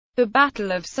The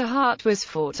Battle of Sahart was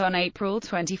fought on April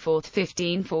 24,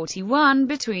 1541,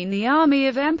 between the army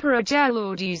of Emperor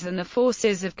Gelawdewos and the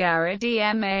forces of Garad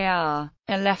Emar,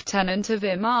 a lieutenant of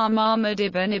Imam Ahmad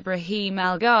ibn Ibrahim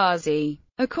al-Ghazi.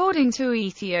 According to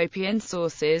Ethiopian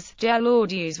sources,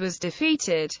 Gelawdewos was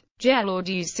defeated.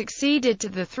 Gelawdewos succeeded to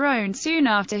the throne soon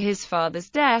after his father's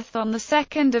death on the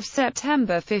 2nd of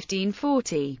September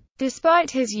 1540. Despite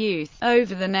his youth,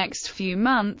 over the next few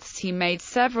months he made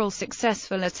several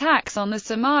successful attacks on the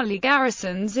Somali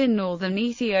garrisons in northern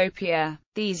Ethiopia.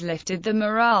 These lifted the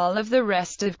morale of the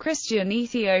rest of Christian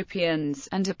Ethiopians,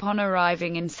 and upon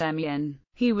arriving in Semyon,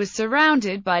 he was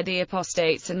surrounded by the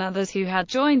apostates and others who had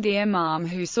joined the Imam,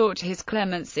 who sought his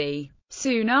clemency.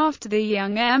 Soon after, the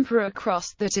young emperor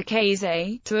crossed the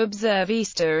Tekeze to observe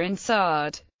Easter in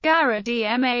Sard. Garad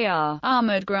Emar,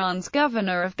 Ahmad Grant's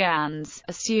governor of Gans,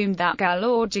 assumed that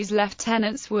Gelawdewos'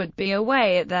 lieutenants would be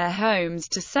away at their homes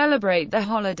to celebrate the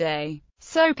holiday,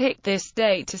 so picked this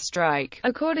date to strike.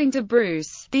 According to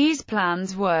Bruce, these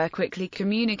plans were quickly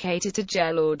communicated to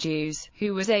Gelawdewos,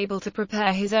 who was able to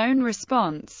prepare his own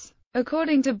response.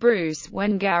 According to Bruce,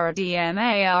 when Garad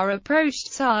Emar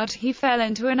approached Sard, he fell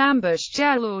into an ambush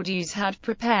Gelawdewos had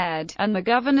prepared, and the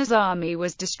governor's army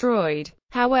was destroyed.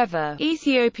 However,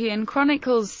 Ethiopian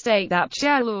chronicles state that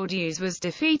Gelawdewos was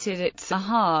defeated at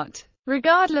Sahart.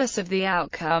 Regardless of the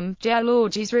outcome,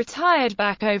 Gelawdewos retired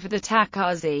back over the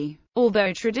Takazi,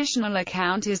 although traditional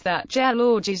account is that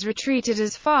Gelawdewos retreated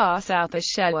as far south as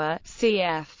Shewa.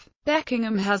 Cf.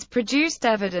 Beckingham has produced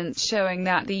evidence showing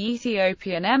that the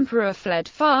Ethiopian emperor fled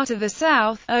far to the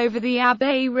south, over the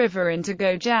Abyei River into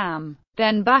Gojam,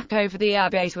 then back over the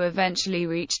Abyei to eventually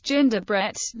reach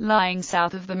Jindabret, lying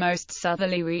south of the most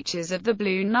southerly reaches of the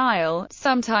Blue Nile,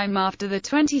 sometime after the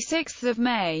 26th of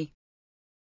May.